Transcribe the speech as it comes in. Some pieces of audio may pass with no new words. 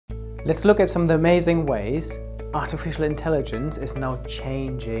Let's look at some of the amazing ways artificial intelligence is now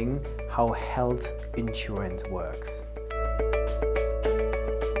changing how health insurance works.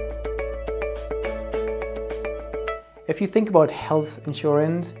 If you think about health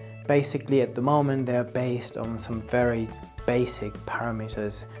insurance, basically at the moment they're based on some very basic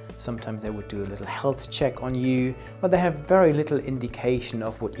parameters. Sometimes they would do a little health check on you, but they have very little indication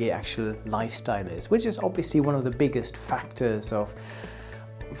of what your actual lifestyle is, which is obviously one of the biggest factors of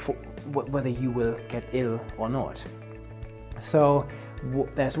whether you will get ill or not. So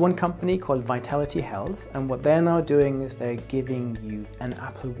there's one company called Vitality Health, and what they're now doing is they're giving you an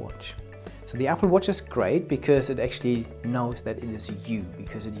Apple Watch. So the Apple Watch is great because it actually knows that it is you,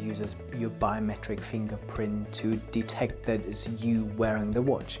 because it uses your biometric fingerprint to detect that it's you wearing the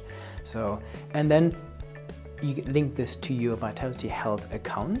watch. So, and then you link this to your Vitality Health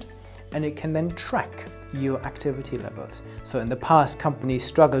account, and it can then track your activity levels. So in the past, companies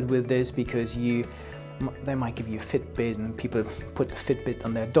struggled with this because they might give you a Fitbit, and people put the Fitbit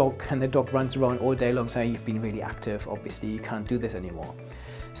on their dog, and the dog runs around all day long saying you've been really active. Obviously you can't do this anymore.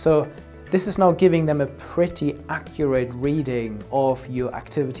 So this is now giving them a pretty accurate reading of your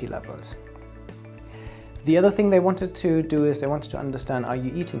activity levels. The other thing they wanted to do is they wanted to understand, are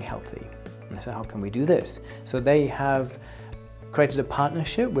you eating healthy? And so how can we do this? So they have created a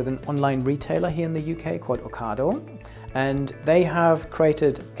partnership with an online retailer here in the UK called Ocado, and they have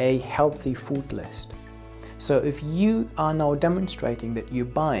created a healthy food list. So if you are now demonstrating that you're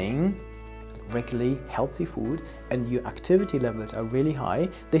buying regularly healthy food and your activity levels are really high,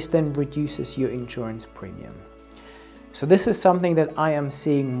 this then reduces your insurance premium. So this is something that I am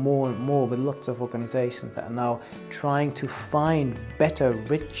seeing more and more with lots of organizations that are now trying to find better,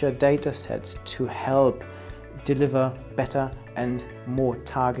 richer data sets to help deliver better and more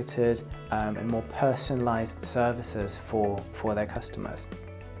targeted and more personalized services for their customers.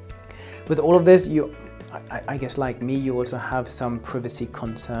 With all of this, I guess like me, you also have some privacy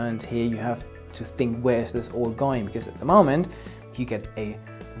concerns here. You have to think, where is this all going? Because at the moment, you get a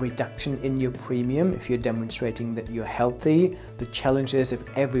reduction in your premium if you're demonstrating that you're healthy. The challenge is if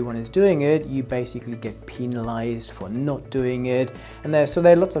everyone is doing it, you basically get penalized for not doing it. And there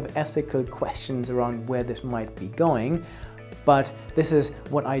are lots of ethical questions around where this might be going. But this is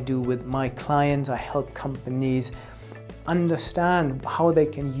what I do with my clients. I help companies understand how they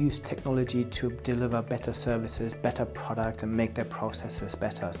can use technology to deliver better services, better products, and make their processes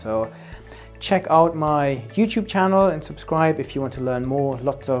better. So check out my YouTube channel and subscribe if you want to learn more.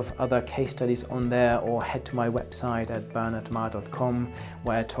 Lots of other case studies on there, or head to my website at bernardmar.com,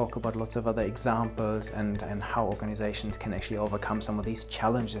 where I talk about lots of other examples and how organizations can actually overcome some of these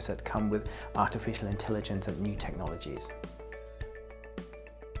challenges that come with artificial intelligence and new technologies.